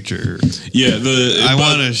future. Yeah, I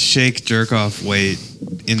want a shake jerk off weight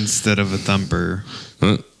instead of a thumper,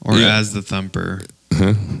 as the thumper.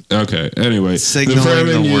 Okay. Anyway, signaling the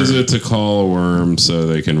Fremen the use worm. it to call a worm so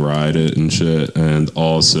they can ride it and shit, and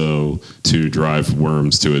also to drive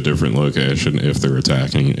worms to a different location if they're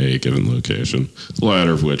attacking a given location. The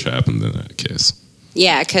latter of which happened in that case.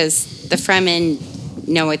 Yeah, because the Fremen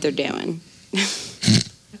know what they're doing.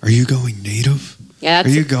 Are you going native? Yeah, Are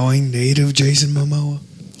you going native, Jason Momoa?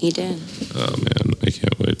 He did. Oh man, I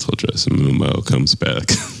can't wait till Jason Momoa comes back.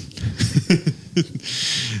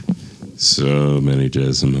 So many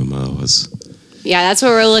Jason Momoas. Yeah, that's what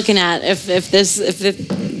we're looking at. If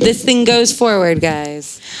this thing goes forward,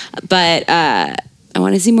 guys. But I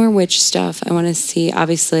want to see more witch stuff. I want to see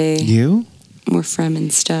obviously more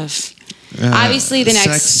Fremen stuff. Obviously, the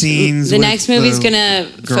next movie's gonna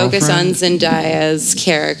focus on Zendaya's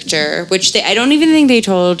character, which I don't even think they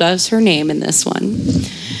told us her name in this one.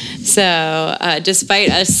 So,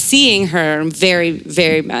 despite us seeing her very,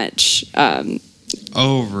 very much.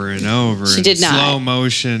 Over and over. She did not slow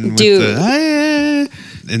motion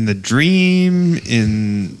in the dream,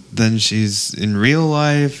 then she's in real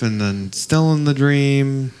life, and then still in the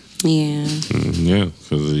dream. Yeah. Yeah,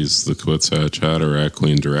 because he's the Quetzalcoatl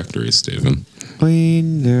Queen Directory, Stephen.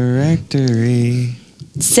 Queen Directory.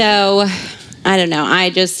 So, I don't know. I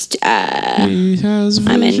just, I'm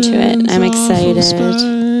into it. I'm excited.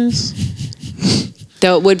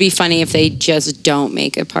 Though it would be funny if they just don't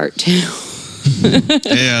make a part 2.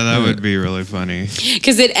 Yeah, that would be really funny.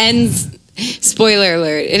 Because it ends, spoiler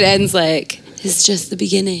alert, it ends it's just the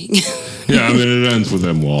beginning. Yeah, I mean, it ends with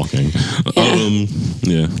them walking.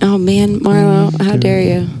 Yeah. Oh, man, Marlo, how dare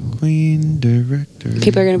you? Queen Directory.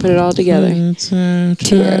 People are going to put it all together.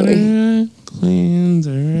 Too early. Queen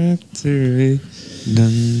Directory.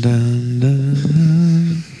 Dun, dun,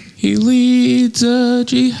 dun. He leads a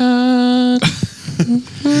jihad.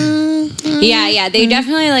 Yeah, they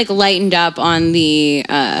definitely lightened up on the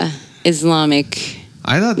Islamic.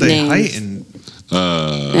 I thought they names. heightened.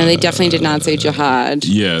 No, they definitely did not say jihad.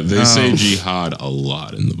 Yeah, they say jihad a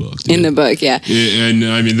lot in the book. Dude. In the book, yeah. And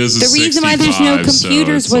I mean, this is the reason why there's no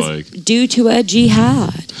computers was due to a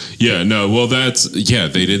jihad. Yeah, no, well, they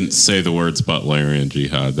didn't say the words Butlerian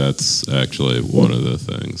jihad. That's actually one of the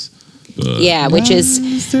things. But, yeah, which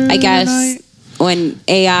is, I guess, when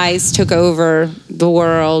AIs took over the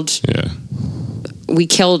world. Yeah. We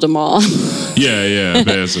killed them all. Yeah,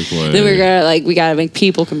 basically. Then we gotta make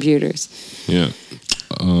people computers. Yeah.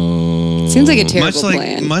 Seems like a terrible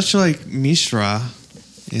plan. Much like Mishra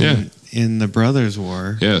in the Brothers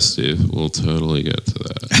War. Yeah, Steve, we'll totally get to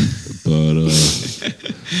that.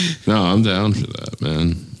 But, no, I'm down for that,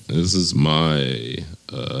 man. This is my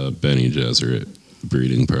Benny Gesserit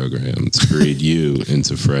breeding program to breed you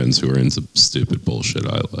into friends who are into stupid bullshit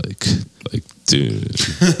I like Dune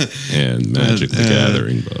and Magic the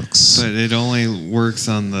Gathering books. But it only works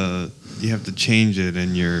on you have to change it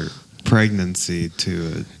in your pregnancy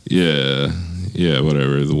to yeah,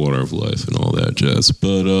 whatever, the water of life and all that jazz.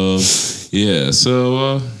 But this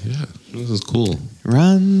is cool.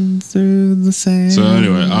 Run through the sand. So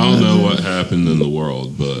anyway, I don't know what happened in the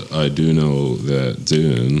world, but I do know that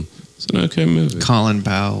Dune is an okay movie. Colin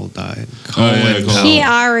Powell died. yeah, Colin. He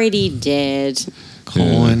already did.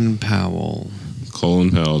 Colin Powell.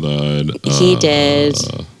 Colin Powell died. He did.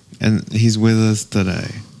 And he's with us today.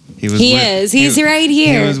 He is. He's right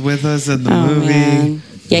here. He was with us at the Oh, movie. man.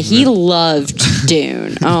 Yeah, he loved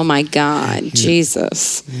Dune. Oh my God,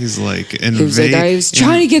 Jesus! He's like He was like, I was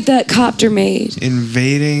trying to get that copter made.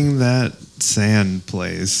 invading that sand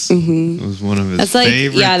place. It was one of his That's like,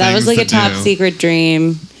 favorite yeah, that was things like a to top do. secret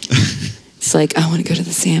dream. It's like, I want to go to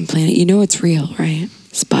the sand planet. You know it's real, right?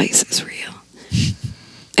 Spice is real.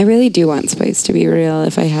 I really do want spice to be real.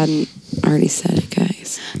 If I hadn't already said it,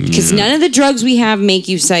 guys, because none of the drugs we have make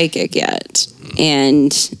you psychic yet,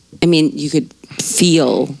 and I mean, you could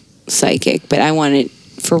feel psychic, but I want it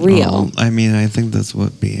for real. I mean, I think that's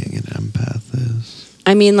what being an empath is.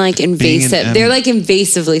 I mean, like invasive. Being an They're like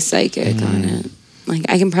invasively psychic on it. Like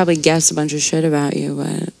I can probably guess a bunch of shit about you,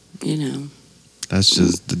 but you know, That's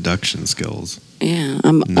just deduction skills. yeah.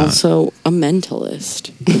 I'm Not- also a mentalist.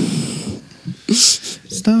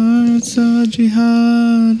 Starts a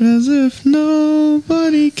jihad as if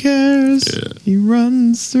nobody cares. Yeah. He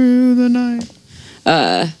runs through the night.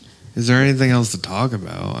 Is there anything else to talk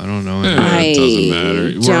about? I don't know. It doesn't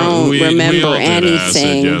matter. don't we remember all did acid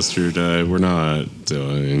anything. yesterday. We're not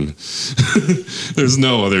doing. There's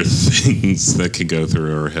no other things that could go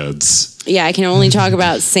through our heads. Yeah, I can only talk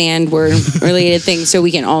about sandworm related things, so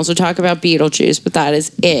we can also talk about Beetlejuice, but that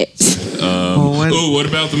is it. Oh, what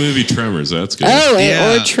about the movie Tremors? That's good. Oh,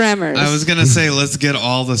 Yeah. or Tremors. I was gonna say let's get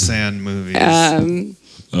all the sand movies. Are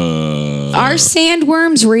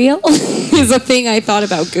sandworms real? Is a thing I thought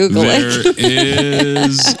about Googling.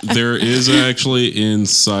 There is actually in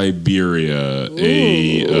Siberia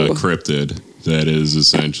a cryptid that is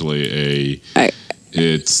essentially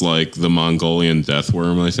it's like the Mongolian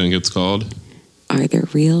deathworm, I think it's called. Are there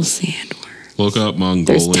real sandworms? Look up Mongolian.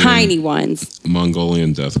 There's tiny ones,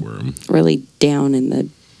 Mongolian deathworm. really down in the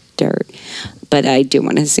dirt. But I do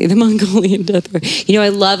want to see the Mongolian deathworm. You know, I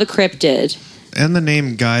love a cryptid. And the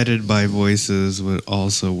name Guided by Voices would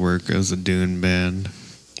also work as a Dune band.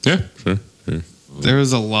 Yeah, sure. There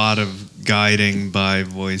was a lot of guiding by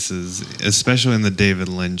voices, especially in the David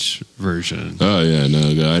Lynch version. Oh yeah,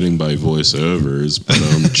 no, guiding by voiceovers, but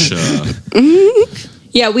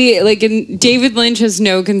Yeah, and David Lynch has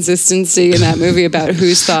no consistency in that movie about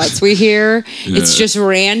whose thoughts we hear. It's Yeah. just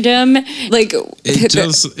random. Like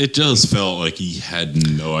it just felt like he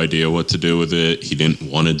had no idea what to do with it. He didn't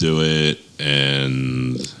want to do it,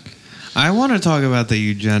 and I want to talk about the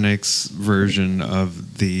eugenics version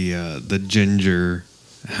of the Ginger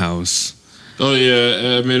House. oh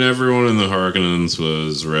yeah, I mean everyone in the Harkonnens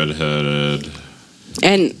was redheaded.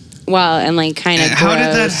 and like kind of How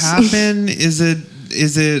did that happen?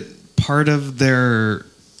 Is it part of their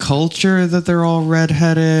culture that they're all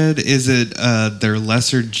redheaded? Is it their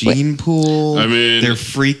lesser gene pool? I mean, their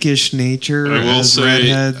freakish nature I will as say,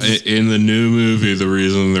 redheads? in the new movie, the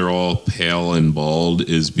reason they're all pale and bald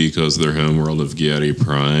is because their homeworld of Giedi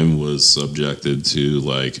Prime was subjected to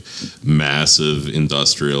like massive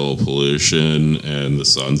industrial pollution, and the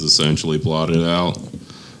sun's essentially blotted out.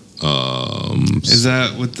 Is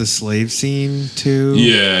that with the slave scene too?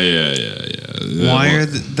 Yeah.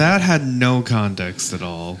 That had no context at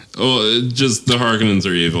all. Oh, just the Harkonnens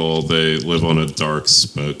are evil. They live on a dark,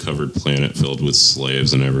 smoke-covered planet filled with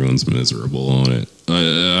slaves, and everyone's miserable on it.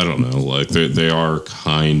 I don't know. Like they are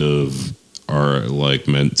kind of like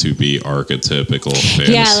meant to be archetypical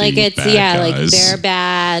fantasy. Yeah, like it's bad like guys. they're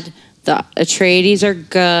bad. The Atreides are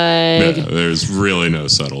good. Yeah, there's really no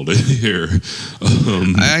subtlety here.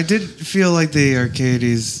 I did feel like the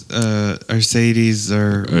Arcades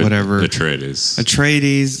or whatever Atreides.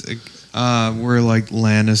 were like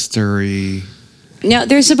Lannister-y. No,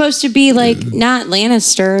 they're supposed to be like not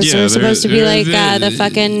Lannisters. Yeah, they're supposed to be they're- like they're- the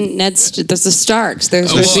fucking Ned's. That's the Starks. They're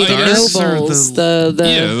supposed well, to be I the guess nobles.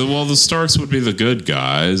 are The Starks would be the good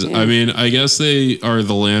guys. I mean, I guess they are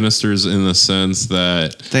the Lannisters in the sense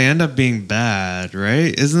that They end up being bad,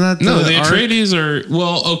 right? Isn't that the arc? Atreides are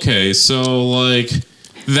okay. So like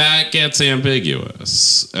that gets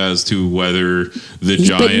ambiguous as to whether the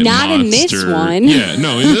giant not monster. in this one. Yeah,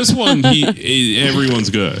 no, in this one,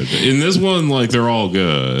 everyone's good. In this one, like they're all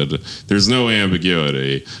good. There's no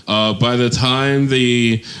ambiguity. By the time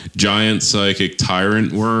the giant psychic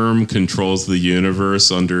tyrant worm controls the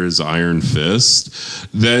universe under his iron fist,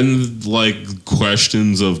 then like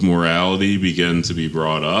questions of morality begin to be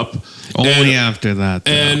brought up. Only after that,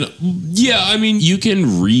 though. And yeah, I mean, you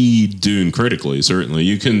can read Dune critically, certainly.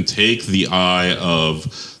 you can take the eye of,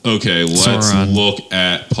 okay, let's Sauron. look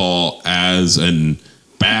at Paul as an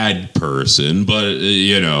bad person, but,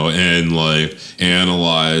 and like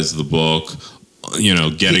analyze the book,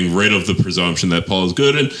 getting rid of the presumption that Paul is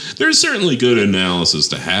good. And there's certainly good analysis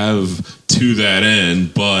to have to that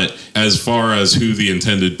end, but as far as who the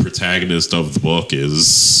intended protagonist of the book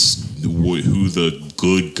is, who the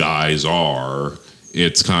good guys are,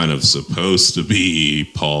 it's kind of supposed to be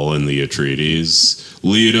Paul and the Atreides.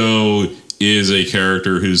 Leto is a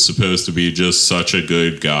character who's supposed to be just such a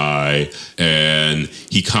good guy, and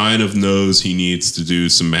he kind of knows he needs to do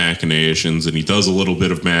some machinations, and he does a little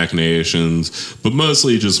bit of machinations, but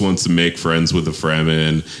mostly just wants to make friends with the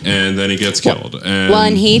Fremen, and then he gets killed.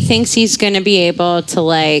 And he thinks he's going to be able to,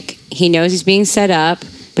 like, he knows he's being set up,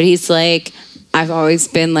 but he's like, I've always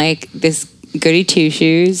been like this goody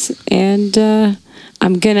two-shoes, and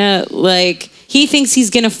I'm going to, like, he thinks he's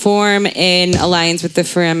going to form an alliance with the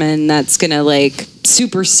Fremen that's going to, like,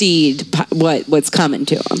 supersede what's coming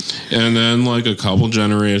to him. And then, like, a couple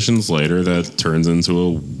generations later, that turns into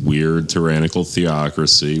a weird tyrannical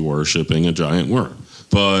theocracy worshipping a giant worm.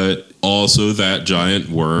 But also that giant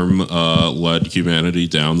worm led humanity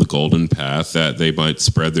down the golden path that they might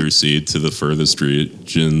spread their seed to the furthest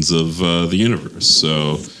regions of the universe.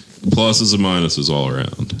 So pluses and minuses all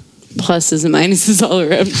around. Pluses and minuses all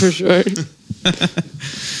around, for sure.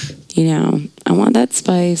 I want that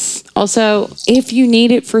spice. Also, if you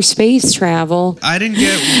need it for space travel, I didn't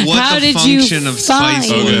get what How the did you function of spice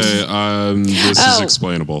find- was. Okay, this is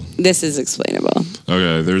explainable. this is explainable.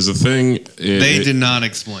 Okay, there's a thing. They did not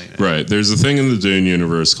explain it. Right, there's a thing in the Dune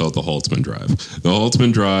universe called the Holtzman Drive. The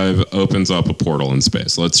Holtzman Drive opens up a portal in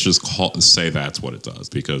space. Let's just say that's what it does,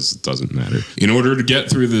 because it doesn't matter. In order to get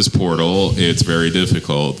through this portal, it's very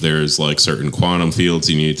difficult. There's like certain quantum fields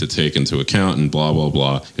you need to take into account and blah, blah,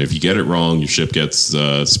 blah. And if you get it wrong, your ship gets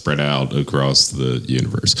spread out across the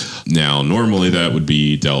universe. Now, normally that would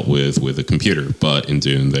be dealt with a computer, but in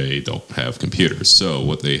Dune they don't have computers. So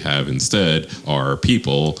what they have instead are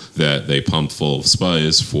people that they pump full of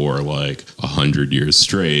spice for like 100 years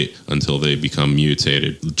straight until they become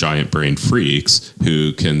mutated giant-brained freaks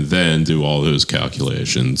who can then do all those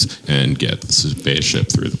calculations and get the spaceship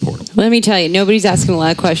through the portal. Let me tell you, nobody's asking a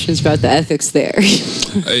lot of questions about the ethics there.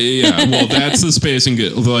 Yeah, well, that's the space and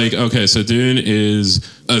like, okay, so Dune is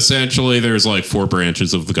essentially, there's like four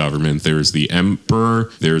branches of the government. There's the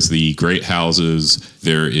Emperor, there's the Great Houses,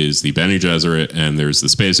 there is the Bene Gesserit, and there's the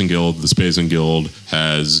Spacing Guild. The Spacing Guild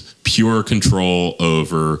has pure control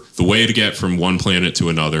over the way to get from one planet to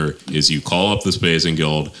another is you call up the Spacing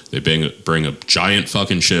Guild, they bring a giant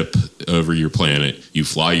fucking ship over your planet, you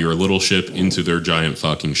fly your little ship into their giant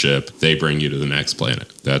fucking ship, they bring you to the next planet.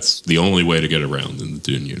 That's the only way to get around in the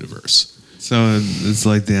Dune universe. So it's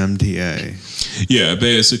like the MTA. Yeah,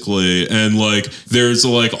 basically. And like there's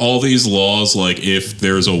like all these laws, like if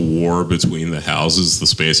there's a war between the houses, the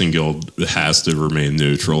Spacing Guild has to remain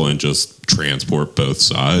neutral and just transport both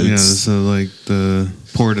sides. Yeah, so like the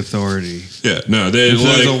Port Authority. Yeah, no, If they there's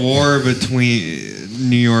like a war between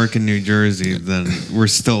New York and New Jersey, then we're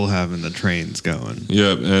still having the trains going.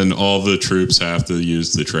 Yep, and all the troops have to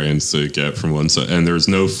use the trains to get from one side, and there's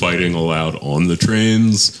no fighting allowed on the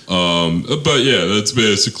trains. But yeah, that's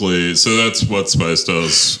basically, so that's what spice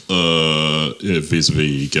does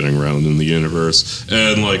vis-a-vis getting around in the universe,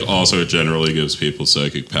 and like also it generally gives people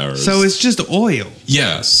psychic powers. So it's just oil.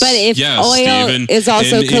 Yes, But if yes, oil Steven. is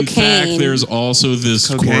also and in fact, cocaine. there's also this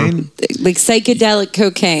Cocaine? Like psychedelic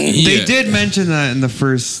cocaine. Yeah. They did mention that in the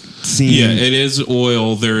first scene. Yeah, it is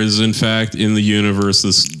oil. There is, in fact, in the universe,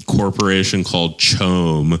 this corporation called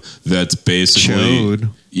CHOAM that's basically... Chode.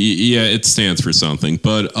 Yeah, it stands for something.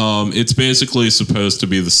 But it's basically supposed to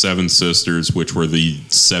be the Seven Sisters, which were the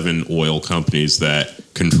 7 oil companies that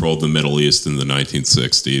controlled the Middle East in the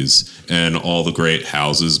 1960s. And all the great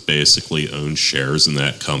houses basically own shares in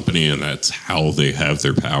that company, and that's how they have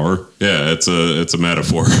their power. Yeah, it's a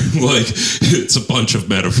metaphor. Like, it's a bunch of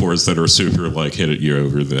metaphors that are super, like, hit you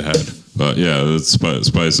over the head. But yeah,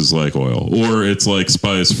 spice is like oil. Or it's like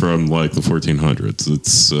spice from, like, the 1400s.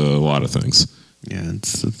 It's a lot of things. Yeah,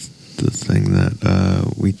 it's the thing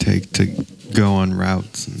that we take to go on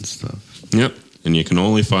routes and stuff. Yep, and you can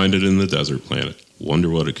only find it in the desert planet. Wonder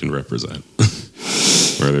what it can represent.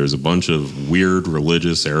 Where there's a bunch of weird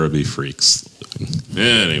religious Araby freaks.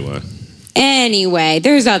 Anyway,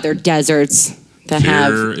 there's other deserts that Here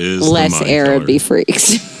have is the less mind Araby killer.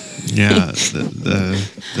 freaks. Yeah,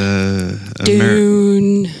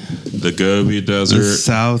 Dune. The Gobi Desert,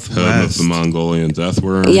 Southwest. home of the Mongolian death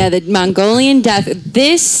worm. Yeah, the Mongolian death.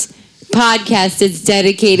 This podcast is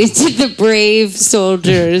dedicated to the brave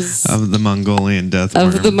soldiers Of the Mongolian death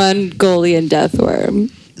of worm. the Mongolian death worm.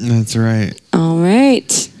 That's right. All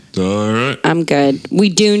right. All right. I'm good. We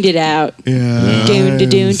duned it out. Yeah. Dune, I am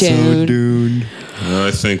dune, so dune. duned.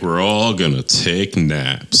 I think we're all gonna take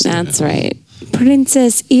naps. That's right.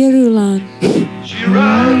 Princess Irulan. She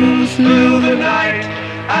runs through the night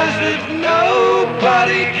as if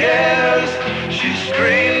nobody cares. She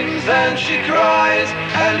screams and she cries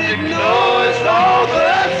and ignores all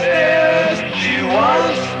the stares. She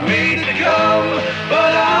wants me to come,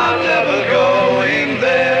 but I'm never going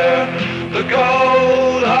there. The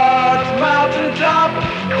Gold Heart Mountaintop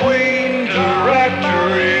Queen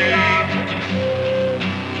Directory.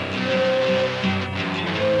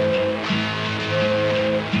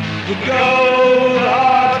 The Gold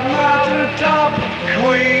Heart Mountaintop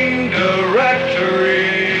Queen